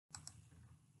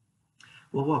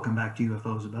Well, welcome back to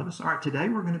UFOs Above Us. All right, today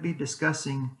we're going to be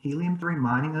discussing helium-3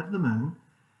 mining of the moon.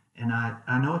 And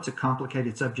I know it's a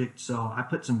complicated subject, so I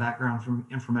put some background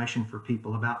information for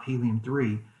people about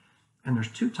helium-3. And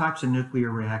there's two types of nuclear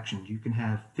reactions. You can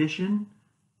have fission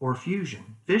or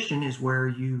fusion. Fission is where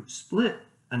you split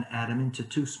an atom into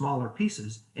two smaller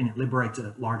pieces and it liberates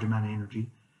a large amount of energy.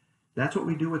 That's what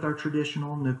we do with our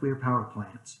traditional nuclear power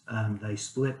plants. They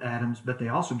split atoms, but they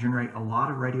also generate a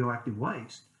lot of radioactive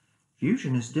waste.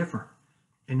 Fusion is different.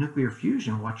 In nuclear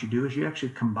fusion, what you do is you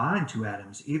actually combine two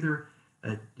atoms. Either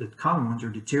the common ones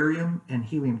are deuterium and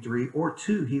helium-3, or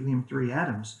two helium-3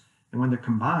 atoms. And when they're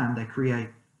combined, they create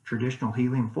traditional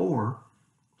helium-4,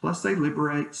 plus they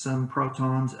liberate some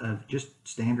protons of just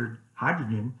standard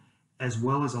hydrogen, as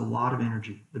well as a lot of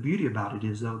energy. The beauty about it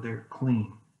is, though, they're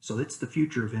clean. So it's the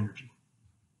future of energy.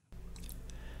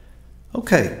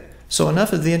 Okay, so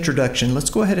enough of the introduction. Let's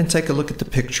go ahead and take a look at the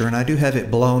picture, and I do have it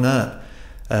blown up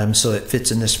so it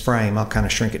fits in this frame. I'll kind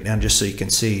of shrink it down just so you can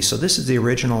see. So this is the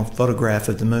original photograph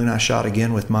of the moon I shot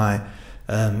again with my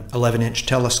 11-inch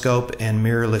telescope and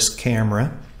mirrorless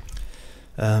camera.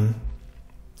 And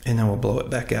then we'll blow it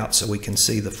back out so we can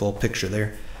see the full picture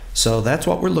there. So that's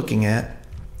what we're looking at.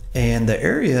 And the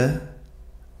area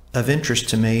of interest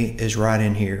to me is right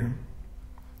in here.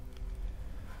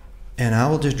 And I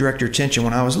will just direct your attention,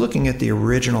 when I was looking at the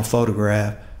original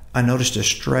photograph, I noticed a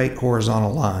straight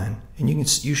horizontal line. And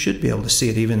you should be able to see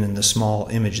it even in the small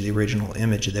image, the original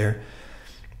image there.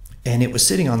 And it was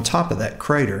sitting on top of that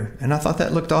crater. And I thought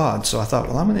that looked odd. So I thought,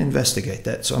 well, I'm going to investigate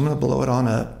that. So I'm going to blow it on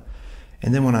up.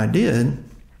 And then when I did,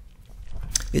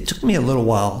 it took me a little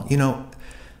while. You know,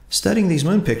 studying these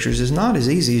moon pictures is not as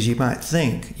easy as you might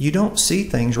think. You don't see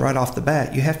things right off the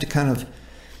bat. You have to kind of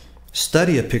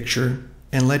study a picture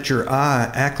and let your eye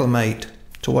acclimate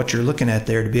to what you're looking at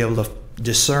there to be able to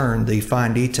discern the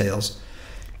fine details.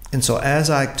 And so as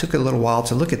I took a little while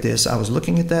to look at this, I was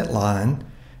looking at that line,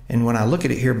 and when I look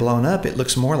at it here blown up, it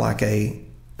looks more like a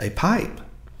pipe.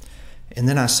 And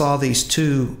then I saw these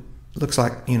two, looks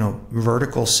like, you know,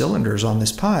 vertical cylinders on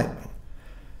this pipe.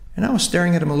 And I was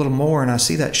staring at them a little more, and I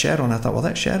see that shadow, and I thought, well,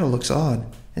 that shadow looks odd.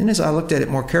 And as I looked at it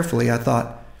more carefully, I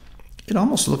thought, it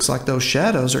almost looks like those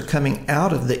shadows are coming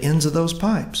out of the ends of those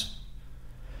pipes.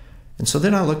 And so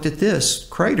then I looked at this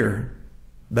crater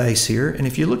base here, and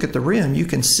if you look at the rim, you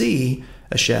can see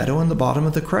a shadow in the bottom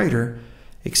of the crater,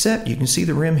 except you can see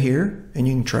the rim here, and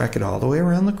you can track it all the way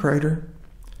around the crater.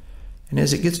 And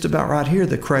as it gets to about right here,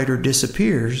 the crater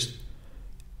disappears.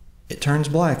 It turns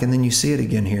black, and then you see it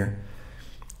again here.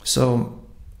 So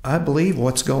I believe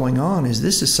what's going on is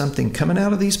this is something coming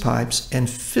out of these pipes and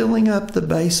filling up the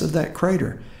base of that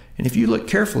crater. And if you look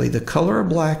carefully, the color of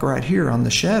black right here on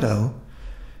the shadow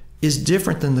is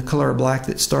different than the color of black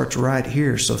that starts right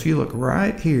here. So if you look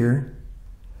right here,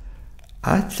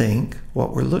 I think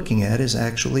what we're looking at is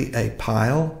actually a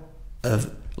pile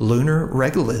of lunar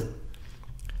regolith.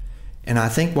 And I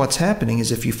think what's happening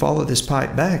is, if you follow this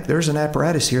pipe back, there's an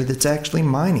apparatus here that's actually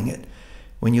mining it.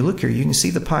 When you look here, you can see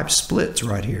the pipe splits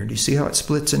right here. Do you see how it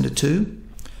splits into two?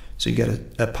 So you got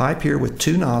a pipe here with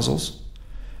two nozzles.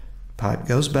 Pipe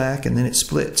goes back, and then it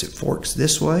splits. It forks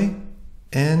this way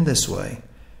and this way.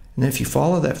 And then if you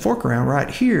follow that fork around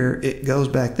right here, it goes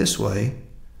back this way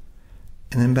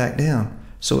and then back down.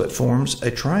 So it forms a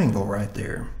triangle right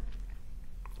there.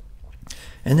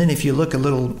 And then if you look a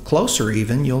little closer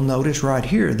even, you'll notice right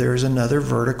here there's another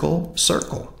vertical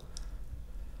circle.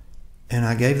 And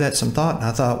I gave that some thought, and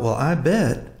I thought, well, I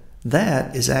bet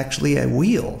that is actually a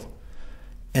wheel.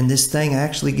 And this thing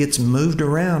actually gets moved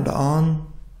around on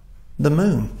the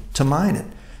moon to mine it.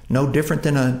 No different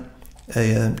than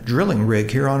a drilling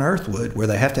rig here on Earth would, where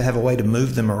they have to have a way to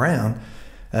move them around.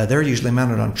 They're usually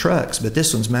mounted on trucks, but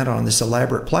this one's mounted on this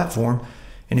elaborate platform.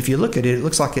 And if you look at it, it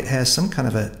looks like it has some kind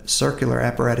of a circular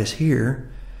apparatus here,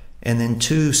 and then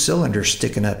two cylinders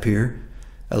sticking up here.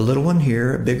 A little one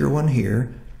here, a bigger one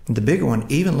here. The bigger one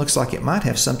even looks like it might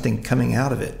have something coming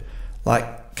out of it.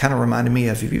 Like, kind of reminded me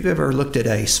of, if you've ever looked at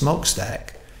a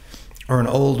smokestack or an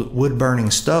old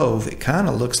wood-burning stove, it kind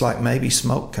of looks like maybe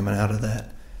smoke coming out of that.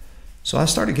 So I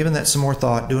started giving that some more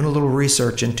thought, doing a little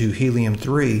research into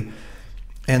helium-3.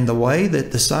 And the way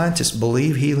that the scientists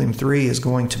believe helium-3 is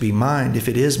going to be mined, if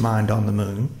it is mined on the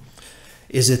moon,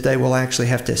 is that they will actually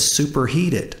have to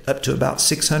superheat it up to about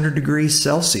 600 degrees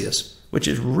Celsius, which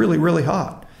is really, really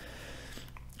hot.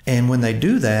 And when they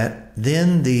do that,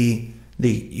 then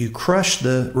you crush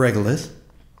the regolith,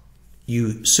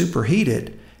 you superheat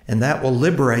it, and that will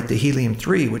liberate the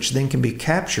helium-3, which then can be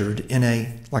captured in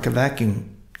like a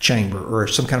vacuum chamber or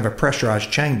some kind of a pressurized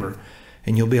chamber,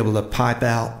 and you'll be able to pipe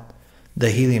out the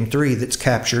helium-3 that's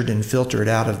captured and filtered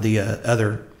out of the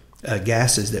other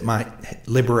gases that might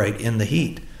liberate in the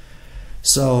heat.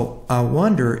 So I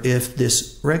wonder if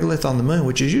this regolith on the moon,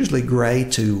 which is usually gray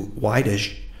to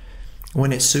whitish,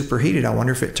 when it's superheated, I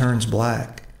wonder if it turns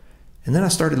black. And then I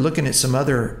started looking at some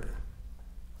other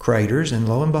craters, and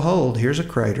lo and behold, here's a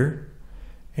crater.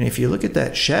 And if you look at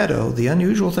that shadow, the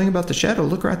unusual thing about the shadow,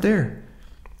 look right there.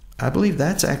 I believe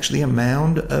that's actually a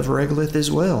mound of regolith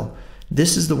as well.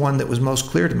 This is the one that was most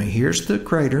clear to me. Here's the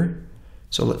crater.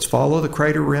 So let's follow the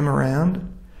crater rim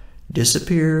around.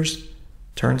 Disappears,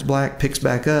 turns black, picks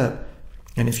back up.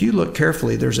 And if you look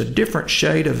carefully, there's a different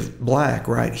shade of black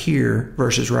right here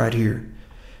versus right here.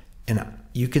 And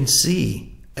you can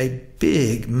see a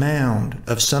big mound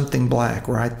of something black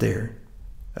right there.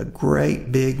 A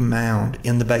great big mound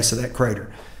in the base of that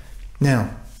crater.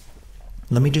 Now,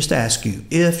 let me just ask you,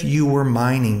 if you were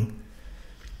mining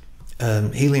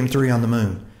helium-3 on the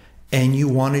moon and you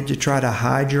wanted to try to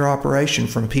hide your operation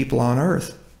from people on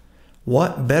Earth,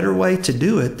 what better way to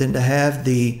do it than to have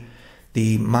the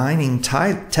mining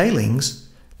tailings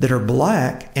that are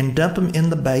black and dump them in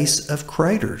the base of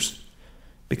craters?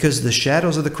 Because the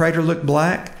shadows of the crater look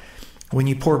black. When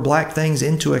you pour black things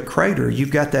into a crater,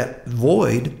 you've got that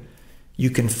void you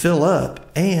can fill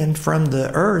up. And from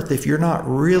the Earth, if you're not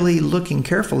really looking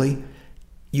carefully,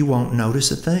 you won't notice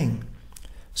a thing.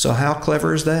 So how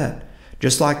clever is that?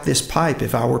 Just like this pipe,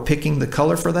 if I were picking the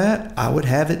color for that, I would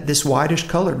have it this whitish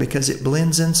color because it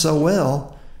blends in so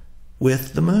well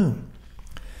with the moon.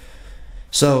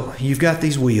 So you've got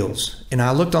these wheels. And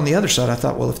I looked on the other side, I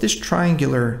thought, well, if this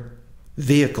triangular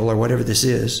vehicle or whatever this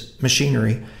is,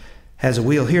 machinery, has a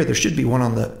wheel here, there should be one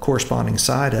on the corresponding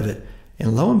side of it.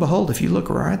 And lo and behold, if you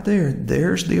look right there,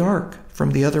 there's the arc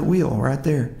from the other wheel right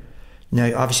there.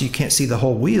 Now, obviously you can't see the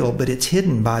whole wheel, but it's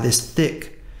hidden by this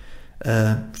thick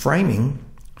framing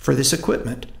for this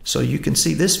equipment. So you can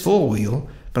see this full wheel,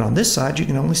 but on this side you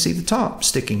can only see the top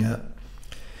sticking up.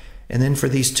 And then for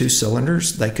these two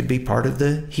cylinders, they could be part of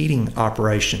the heating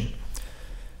operation.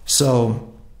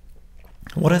 So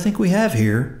what I think we have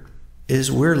here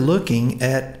is we're looking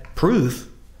at proof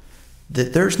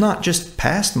that there's not just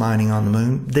past mining on the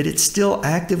moon, that it's still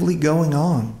actively going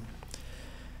on.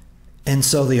 And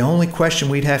so the only question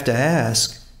we'd have to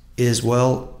ask is,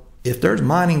 well, if there's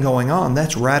mining going on,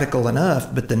 that's radical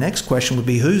enough, but the next question would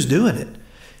be, who's doing it?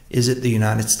 Is it the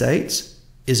United States?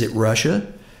 Is it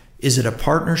Russia? Is it a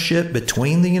partnership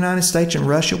between the United States and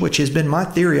Russia, which has been my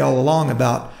theory all along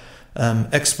about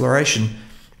exploration?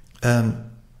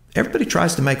 Everybody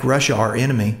tries to make Russia our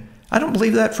enemy. I don't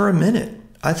believe that for a minute.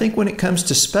 I think when it comes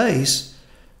to space,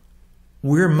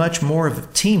 we're much more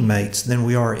of teammates than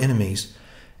we are enemies.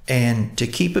 And to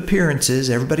keep appearances,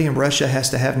 everybody in Russia has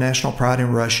to have national pride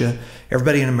in Russia.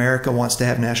 Everybody in America wants to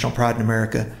have national pride in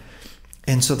America.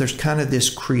 And so there's kind of this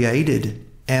created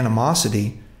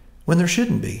animosity when there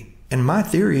shouldn't be. And my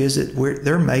theory is that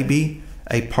there may be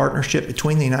a partnership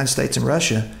between the United States and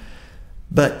Russia.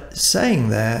 But saying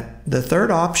that, the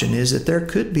third option is that there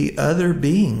could be other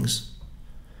beings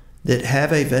that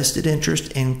have a vested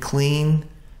interest in clean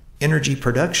energy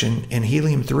production, and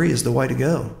helium-3 is the way to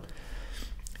go.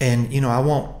 And, you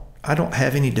know, I don't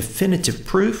have any definitive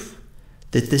proof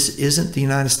that this isn't the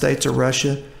United States or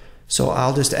Russia, so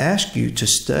I'll just ask you to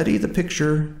study the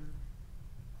picture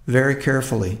very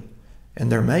carefully.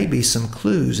 And there may be some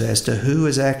clues as to who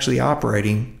is actually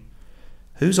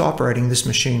who's operating this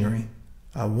machinery.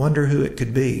 I wonder who it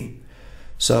could be.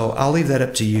 So I'll leave that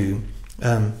up to you.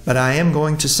 But I am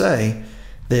going to say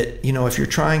that, you know, if you're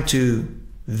trying to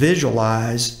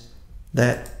visualize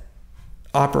that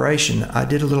operation, I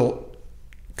did a little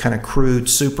kind of crude,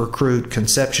 super crude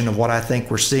conception of what I think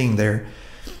we're seeing there.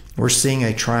 We're seeing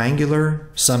a triangular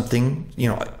something, you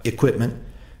know, equipment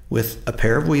with a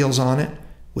pair of wheels on it,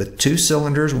 with two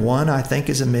cylinders. One, I think,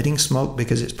 is emitting smoke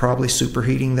because it's probably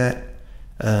superheating that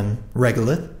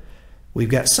regolith. We've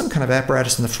got some kind of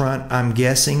apparatus in the front. I'm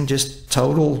guessing, just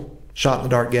total shot in the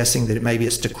dark guessing, that maybe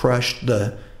it's to crush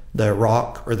the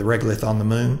rock or the regolith on the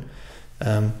moon.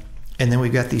 And then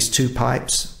we've got these two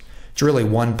pipes. It's really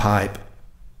one pipe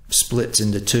splits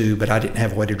into two, but I didn't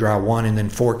have a way to draw one and then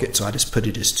fork it, so I just put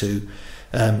it as two.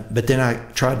 But then I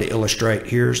tried to illustrate,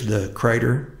 here's the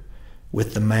crater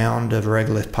with the mound of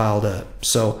regolith piled up.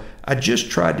 So I just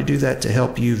tried to do that to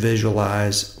help you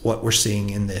visualize what we're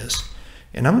seeing in this.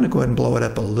 And I'm going to go ahead and blow it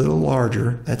up a little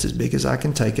larger. That's as big as I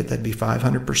can take it. That'd be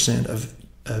 500%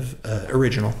 of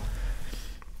original.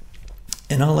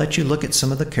 And I'll let you look at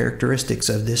some of the characteristics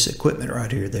of this equipment right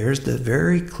here. There's the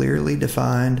very clearly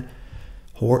defined,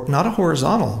 not a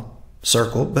horizontal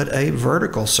circle, but a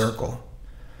vertical circle.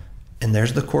 and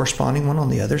there's the corresponding one on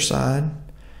the other side.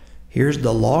 Here's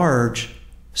the large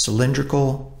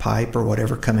cylindrical pipe or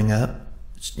whatever coming up,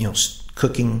 you know,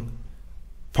 cooking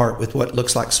part with what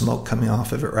looks like smoke coming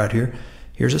off of it right here.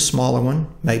 Here's a smaller one,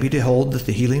 maybe to hold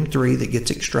the helium-3 that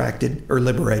gets extracted or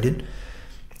liberated.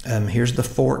 Here's the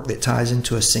fork that ties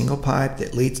into a single pipe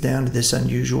that leads down to this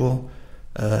unusual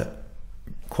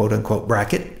quote-unquote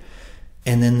bracket.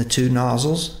 And then the two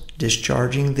nozzles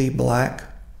discharging the black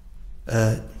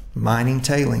mining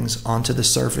tailings onto the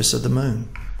surface of the moon.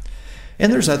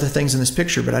 And there's other things in this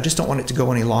picture, but I just don't want it to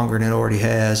go any longer than it already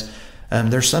has.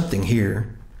 There's something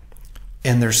here,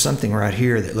 and there's something right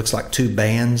here that looks like two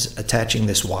bands attaching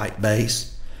this white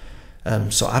base.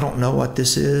 So I don't know what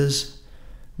this is,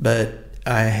 but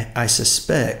I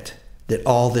suspect that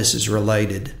all this is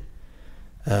related.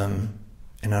 And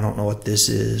I don't know what this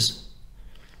is,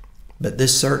 but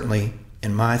this certainly,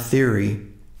 in my theory,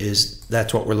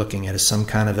 that's what we're looking at, is some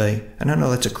kind of and I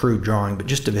know that's a crude drawing, but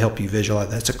just to help you visualize,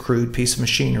 that's a crude piece of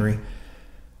machinery.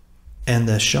 And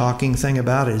the shocking thing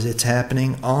about it is it's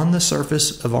happening on the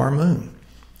surface of our moon.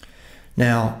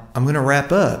 Now, I'm going to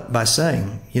wrap up by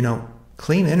saying, you know,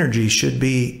 clean energy should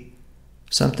be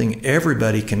something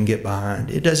everybody can get behind.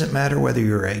 It doesn't matter whether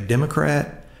you're a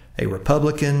Democrat, a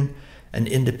Republican, an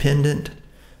independent.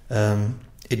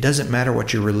 It doesn't matter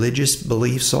what your religious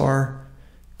beliefs are.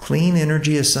 Clean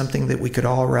energy is something that we could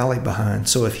all rally behind.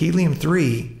 So if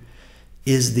helium-3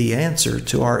 is the answer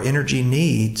to our energy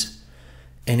needs,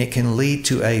 and it can lead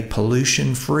to a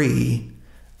pollution-free,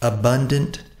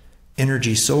 abundant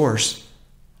energy source,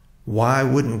 why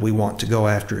wouldn't we want to go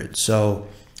after it? So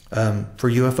for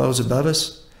UFOs above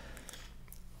us,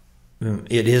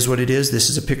 it is what it is. This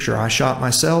is a picture I shot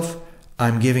myself.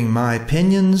 I'm giving my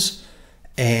opinions,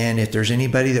 and if there's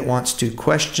anybody that wants to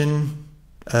question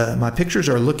my pictures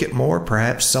or look at more,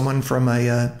 perhaps someone from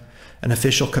an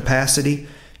official capacity.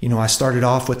 You know, I started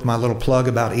off with my little plug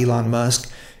about Elon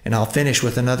Musk, and I'll finish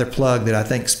with another plug that I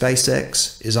think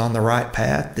SpaceX is on the right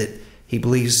path, that he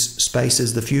believes space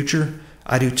is the future.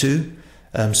 I do too.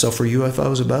 So for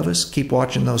UFOs above us, keep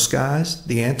watching those skies.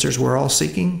 The answers we're all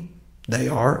seeking, they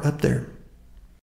are up there.